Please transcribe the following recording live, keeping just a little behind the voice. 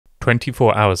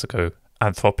24 hours ago,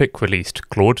 Anthropic released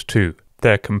Claude 2,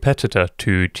 their competitor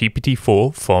to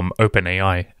GPT-4 from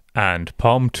OpenAI and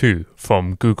Palm 2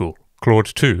 from Google. Claude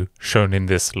 2, shown in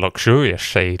this luxurious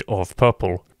shade of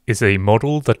purple, is a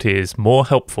model that is more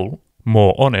helpful,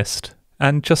 more honest,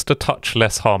 and just a touch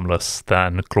less harmless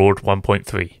than Claude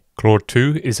 1.3. Claude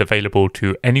 2 is available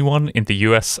to anyone in the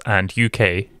US and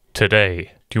UK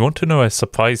today. Do you want to know a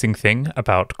surprising thing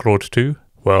about Claude 2?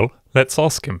 Well, let's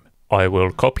ask him. I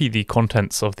will copy the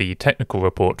contents of the technical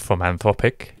report from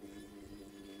Anthropic.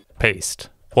 Paste.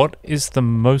 What is the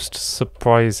most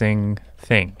surprising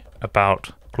thing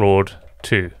about Claude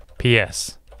 2?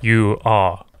 PS. You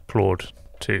are Claude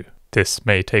 2. This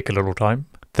may take a little time.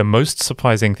 The most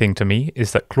surprising thing to me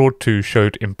is that Claude 2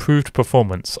 showed improved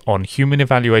performance on human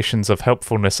evaluations of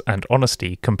helpfulness and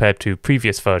honesty compared to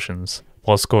previous versions,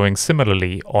 while scoring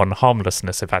similarly on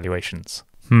harmlessness evaluations.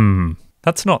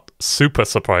 That's not super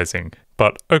surprising,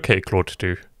 but okay, Claude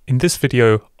 2. In this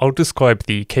video, I'll describe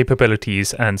the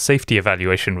capabilities and safety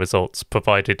evaluation results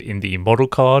provided in the model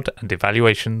card and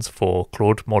evaluations for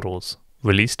Claude models,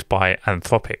 released by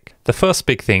Anthropic. The first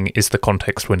big thing is the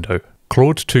context window.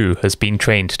 Claude 2 has been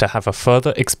trained to have a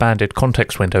further expanded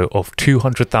context window of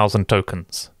 200,000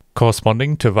 tokens,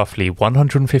 corresponding to roughly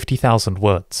 150,000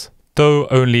 words, though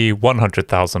only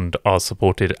 100,000 are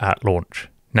supported at launch.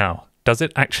 Now, does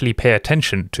it actually pay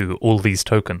attention to all these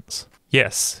tokens?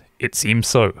 Yes, it seems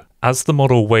so. As the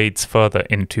model wades further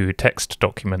into text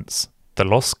documents, the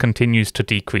loss continues to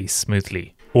decrease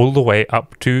smoothly, all the way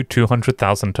up to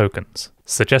 200,000 tokens,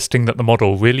 suggesting that the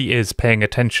model really is paying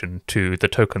attention to the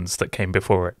tokens that came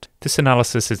before it. This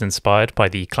analysis is inspired by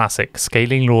the classic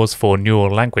Scaling Laws for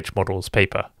Neural Language Models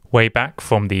paper, way back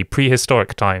from the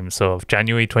prehistoric times of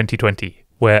January 2020,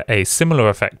 where a similar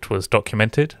effect was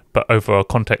documented, but over a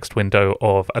context window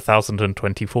of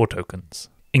 1,024 tokens.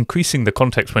 Increasing the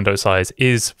context window size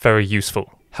is very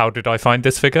useful. How did I find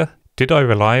this figure? Did I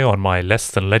rely on my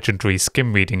less than legendary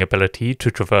skim reading ability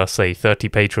to traverse a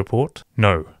 30-page report?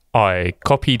 No. I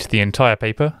copied the entire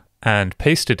paper and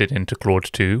pasted it into Claude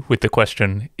 2 with the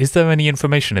question, is there any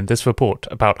information in this report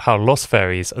about how loss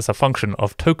varies as a function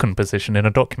of token position in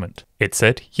a document? It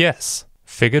said yes.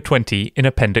 Figure 20 in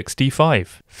Appendix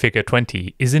D5. Figure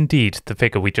 20 is indeed the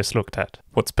figure we just looked at.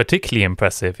 What's particularly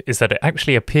impressive is that it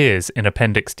actually appears in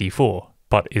Appendix D4,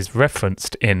 but is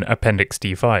referenced in Appendix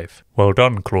D5. Well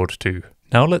done, Claude 2.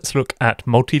 Now let's look at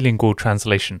multilingual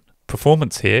translation.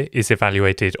 Performance here is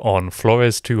evaluated on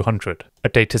Flores 200, a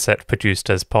dataset produced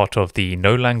as part of the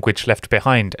No Language Left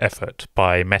Behind effort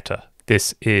by Meta.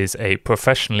 This is a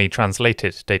professionally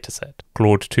translated dataset.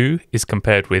 Claude 2 is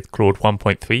compared with Claude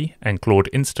 1.3 and Claude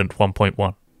Instant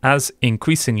 1.1. As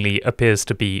increasingly appears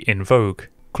to be in vogue,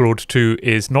 Claude 2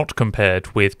 is not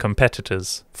compared with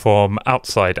competitors from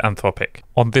outside Anthropic.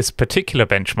 On this particular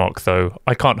benchmark though,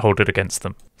 I can't hold it against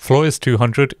them. Flores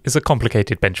 200 is a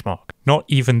complicated benchmark. Not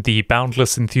even the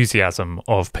boundless enthusiasm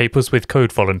of Papers with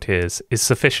Code volunteers is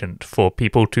sufficient for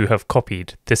people to have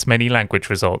copied this many language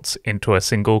results into a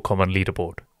single common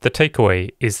leaderboard. The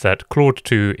takeaway is that Claude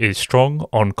 2 is strong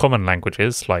on common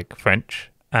languages like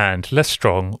French, and less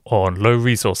strong on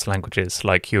low-resource languages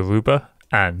like Yoruba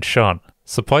and Shan.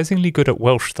 Surprisingly good at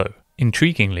Welsh though.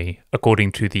 Intriguingly,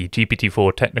 according to the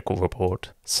GPT-4 technical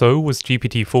report, so was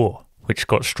GPT-4, which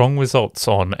got strong results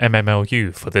on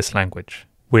MMLU for this language,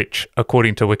 which,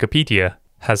 according to Wikipedia,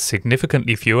 has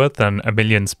significantly fewer than 1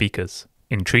 million speakers.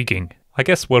 Intriguing. I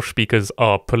guess Welsh speakers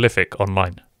are prolific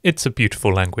online. It's a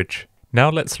beautiful language. Now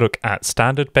let's look at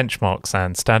standard benchmarks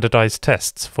and standardized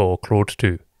tests for Claude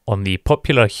 2. On the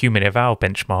popular HumanEval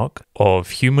benchmark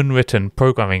of human-written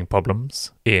programming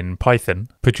problems in Python,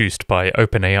 produced by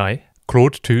OpenAI,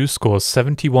 Claude 2 scores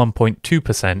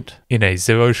 71.2% in a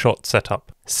zero-shot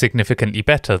setup, significantly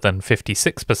better than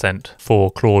 56%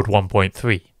 for Claude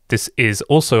 1.3. This is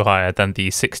also higher than the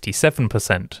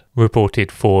 67%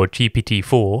 reported for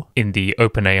GPT-4 in the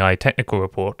OpenAI technical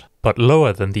report, but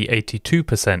lower than the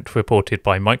 82% reported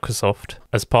by Microsoft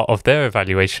as part of their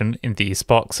evaluation in the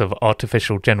Sparks of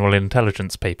Artificial General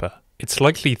Intelligence paper. It's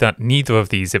likely that neither of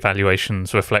these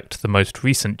evaluations reflect the most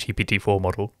recent GPT-4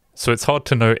 model, so it's hard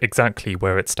to know exactly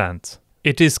where it stands.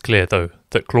 It is clear though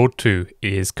that Claude 2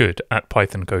 is good at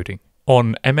Python coding.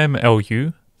 On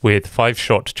MMLU, with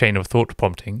 5-shot chain of thought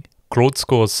prompting, Claude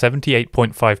scores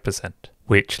 78.5%,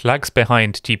 which lags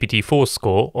behind GPT-4's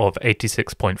score of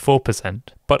 86.4%,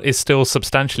 but is still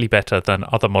substantially better than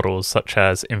other models such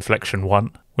as Inflection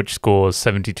 1, which scores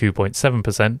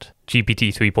 72.7%,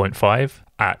 GPT 3.5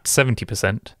 at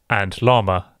 70%, and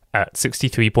Llama at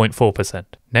 63.4%.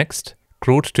 Next,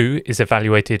 Claude 2 is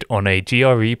evaluated on a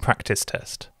GRE practice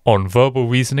test. On verbal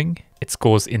reasoning, it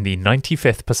scores in the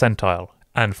 95th percentile,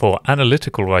 and for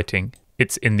analytical writing,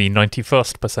 it's in the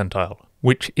 91st percentile,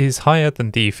 which is higher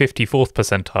than the 54th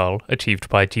percentile achieved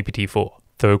by GPT-4,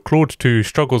 though Claude 2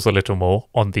 struggles a little more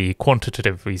on the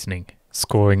quantitative reasoning,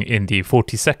 scoring in the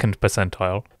 42nd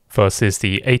percentile versus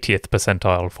the 80th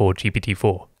percentile for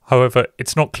GPT-4. However,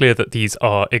 it's not clear that these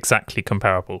are exactly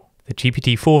comparable. The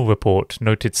GPT-4 report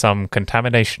noted some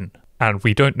contamination, and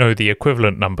we don't know the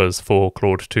equivalent numbers for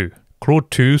Claude 2.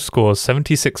 Claude 2 scores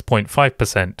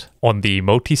 76.5% on the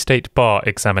Multistate Bar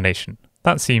Examination.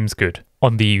 That seems good.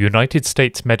 On the United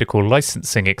States Medical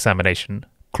Licensing Examination,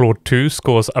 Claude 2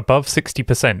 scores above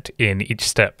 60% in each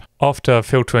step, after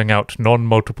filtering out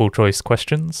non-multiple choice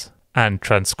questions, and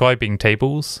transcribing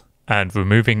tables, and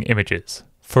removing images.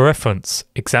 For reference,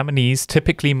 examinees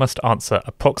typically must answer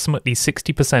approximately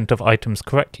 60% of items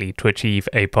correctly to achieve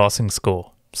a passing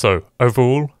score. So,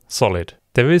 overall, solid.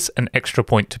 There is an extra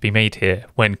point to be made here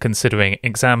when considering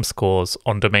exam scores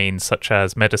on domains such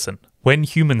as medicine. When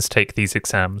humans take these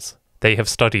exams, they have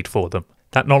studied for them.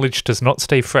 That knowledge does not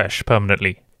stay fresh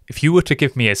permanently. If you were to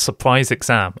give me a surprise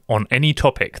exam on any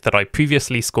topic that I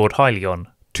previously scored highly on,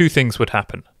 two things would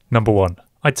happen. Number one,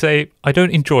 I'd say I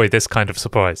don't enjoy this kind of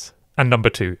surprise. And number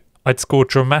two, I'd score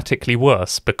dramatically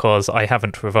worse because I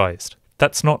haven't revised.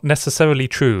 That's not necessarily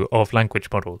true of language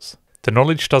models. The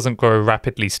knowledge doesn't grow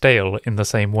rapidly stale in the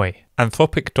same way.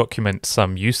 Anthropic documents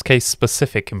some use case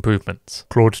specific improvements.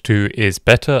 Claude 2 is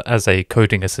better as a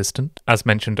coding assistant. As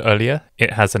mentioned earlier,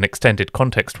 it has an extended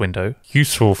context window,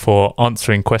 useful for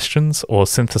answering questions or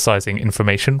synthesizing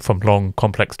information from long,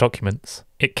 complex documents.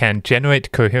 It can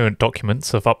generate coherent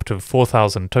documents of up to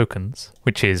 4,000 tokens,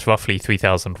 which is roughly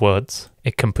 3,000 words.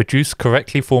 It can produce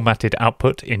correctly formatted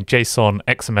output in JSON,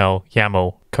 XML,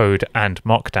 YAML, code, and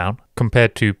Markdown.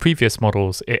 Compared to previous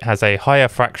models, it has a higher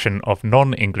fraction of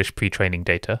non-English pre-training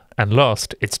data. And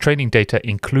last, its training data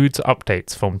includes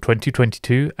updates from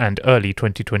 2022 and early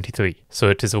 2023, so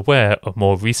it is aware of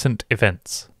more recent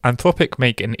events. Anthropic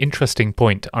make an interesting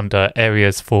point under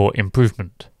areas for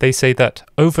improvement. They say that,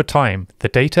 over time, the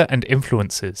data and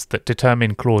influences that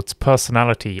determine Claude's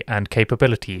personality and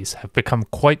capabilities have become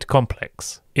quite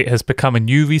complex. It has become a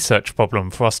new research problem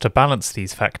for us to balance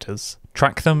these factors,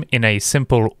 track them in a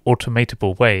simple,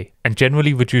 automatable way, and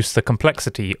generally reduce the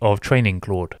complexity of training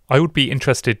Claude. I would be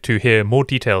interested to hear more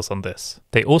details on this.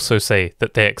 They also say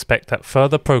that they expect that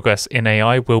further progress in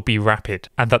AI will be rapid,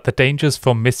 and that the dangers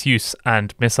from misuse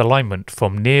and misalignment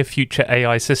from near-future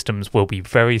AI systems will be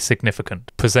very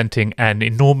significant, presenting an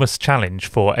enormous challenge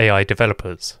for AI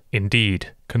developers.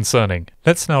 Indeed, concerning.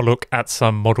 Let's now look at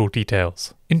some model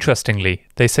details. Interestingly,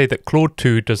 they say that Claude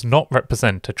 2 does not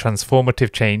represent a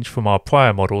transformative change from our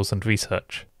prior models and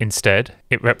research. Instead,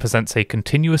 it represents a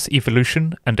continuous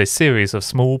evolution and a series of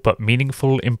small but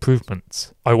meaningful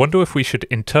improvements. I wonder if we should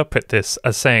interpret this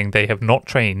as saying they have not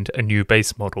trained a new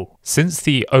base model. Since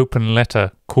the open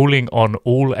letter calling on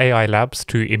all AI labs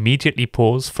to immediately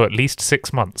pause for at least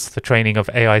 6 months the training of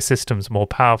AI systems more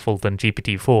powerful than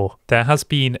GPT-4, there has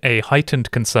been a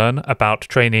heightened concern about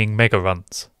training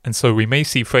megaruns. And so we may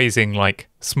see phrasing like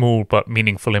small but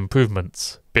meaningful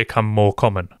improvements become more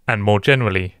common, and more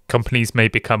generally, companies may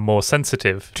become more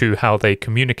sensitive to how they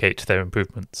communicate their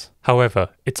improvements. However,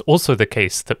 it's also the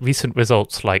case that recent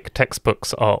results like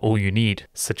textbooks are all you need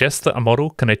suggest that a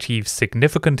model can achieve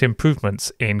significant improvements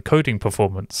in coding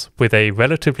performance with a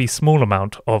relatively small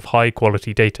amount of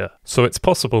high-quality data. So it's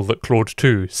possible that Claude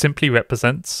 2 simply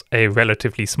represents a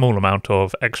relatively small amount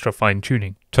of extra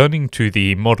fine-tuning. Turning to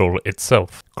the model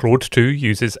itself, Claude 2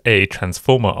 uses a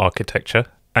transformer architecture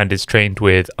and is trained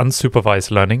with unsupervised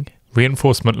learning,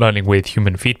 reinforcement learning with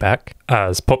human feedback,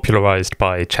 as popularized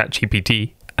by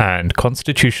ChatGPT, and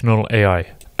constitutional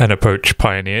AI, an approach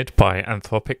pioneered by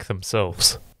Anthropic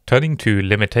themselves. Turning to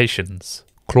limitations,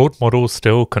 Claude models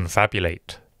still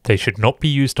confabulate. They should not be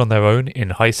used on their own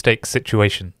in high-stakes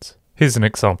situations. Here's an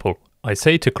example. I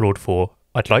say to Claude 4,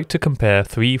 I'd like to compare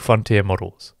 3 frontier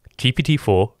models,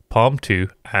 GPT-4, Palm 2,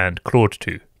 and Claude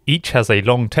 2. Each has a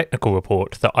long technical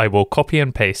report that I will copy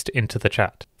and paste into the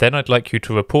chat. Then I'd like you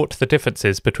to report the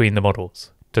differences between the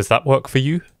models. Does that work for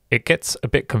you? It gets a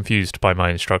bit confused by my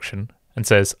instruction and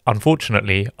says,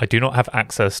 unfortunately, I do not have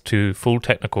access to full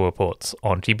technical reports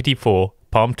on GPT-4,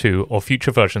 Palm 2, or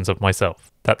future versions of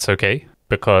myself. That's okay,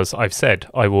 because I've said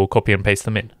I will copy and paste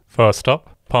them in. First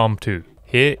up, Palm 2.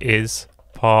 Here is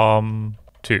Palm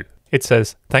 2. It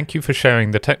says, thank you for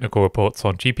sharing the technical reports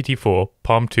on GPT-4,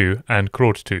 Palm 2, and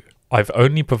Claude 2. I've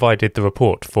only provided the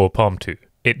report for Palm 2.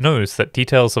 It knows that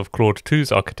details of Claude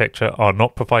 2's architecture are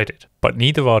not provided, but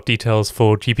neither are details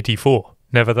for GPT-4.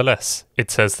 Nevertheless, it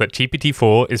says that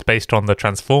GPT-4 is based on the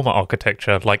transformer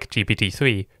architecture like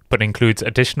GPT-3, but includes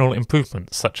additional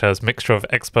improvements such as mixture of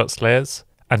experts layers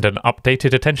and an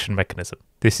updated attention mechanism.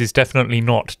 This is definitely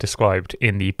not described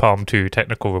in the Palm 2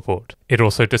 technical report. It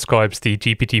also describes the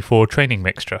GPT-4 training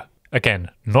mixture.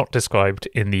 Again, not described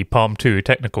in the Palm 2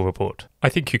 technical report. I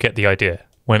think you get the idea.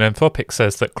 When Anthropic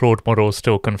says that Claude models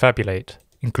still confabulate,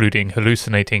 including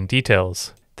hallucinating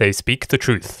details, they speak the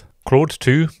truth. Claude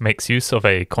 2 makes use of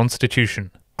a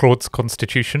constitution. Claude's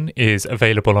constitution is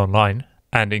available online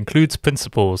and includes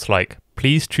principles like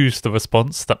please choose the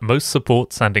response that most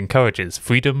supports and encourages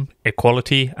freedom,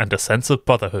 equality, and a sense of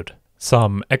brotherhood.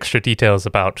 Some extra details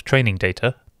about training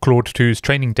data. Claude 2's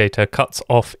training data cuts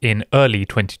off in early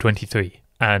 2023,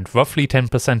 and roughly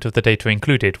 10% of the data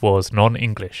included was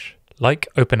non-English. Like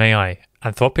OpenAI,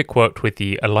 Anthropic worked with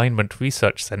the Alignment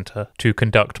Research Center to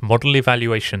conduct model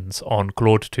evaluations on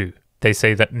Claude 2. They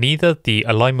say that neither the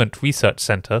Alignment Research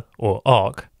Center, or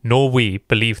ARC, nor we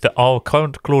believe that our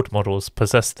current Claude models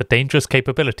possess the dangerous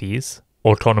capabilities,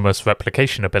 autonomous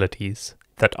replication abilities,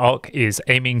 that ARC is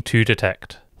aiming to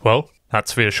detect. Well,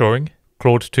 that's reassuring.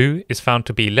 Claude 2 is found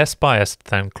to be less biased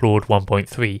than Claude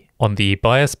 1.3 on the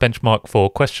bias benchmark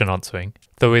for question answering,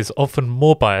 though is often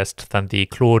more biased than the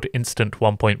Claude Instant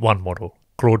 1.1 model.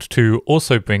 Claude 2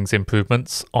 also brings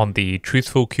improvements on the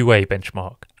Truthful QA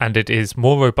benchmark, and it is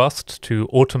more robust to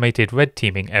automated red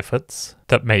teaming efforts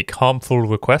that make harmful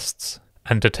requests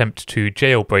and attempt to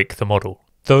jailbreak the model,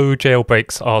 though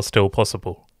jailbreaks are still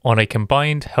possible. On a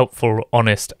combined helpful,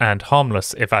 honest, and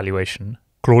harmless evaluation,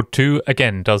 Claude 2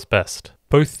 again does best.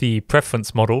 Both the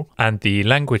preference model and the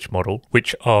language model,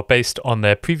 which are based on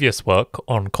their previous work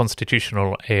on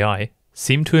constitutional AI,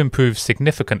 seem to improve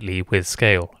significantly with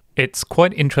scale. It's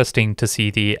quite interesting to see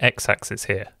the x-axis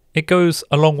here. It goes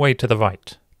a long way to the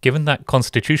right. Given that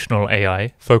constitutional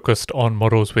AI focused on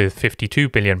models with 52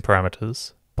 billion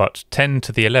parameters, but 10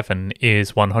 to the 11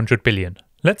 is 100 billion.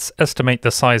 Let's estimate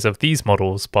the size of these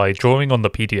models by drawing on the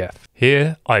PDF.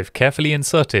 Here, I've carefully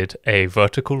inserted a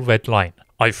vertical red line.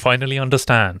 I finally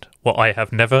understand what I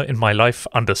have never in my life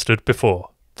understood before.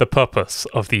 The purpose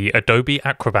of the Adobe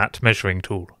Acrobat measuring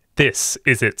tool. This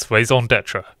is its raison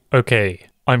d'etre. Okay,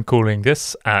 I'm calling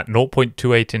this at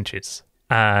 0.28 inches.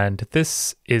 And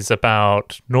this is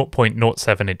about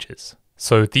 0.07 inches.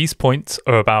 So these points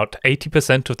are about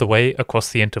 80% of the way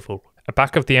across the interval. A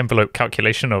back-of-the-envelope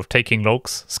calculation of taking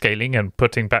logs, scaling, and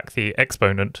putting back the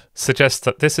exponent suggests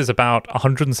that this is about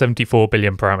 174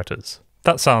 billion parameters.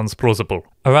 That sounds plausible.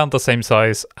 Around the same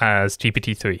size as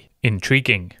GPT-3.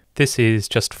 Intriguing. This is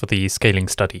just for the scaling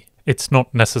study. It's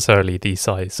not necessarily the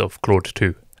size of Claude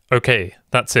 2. Okay,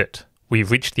 that's it. We've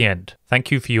reached the end.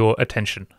 Thank you for your attention.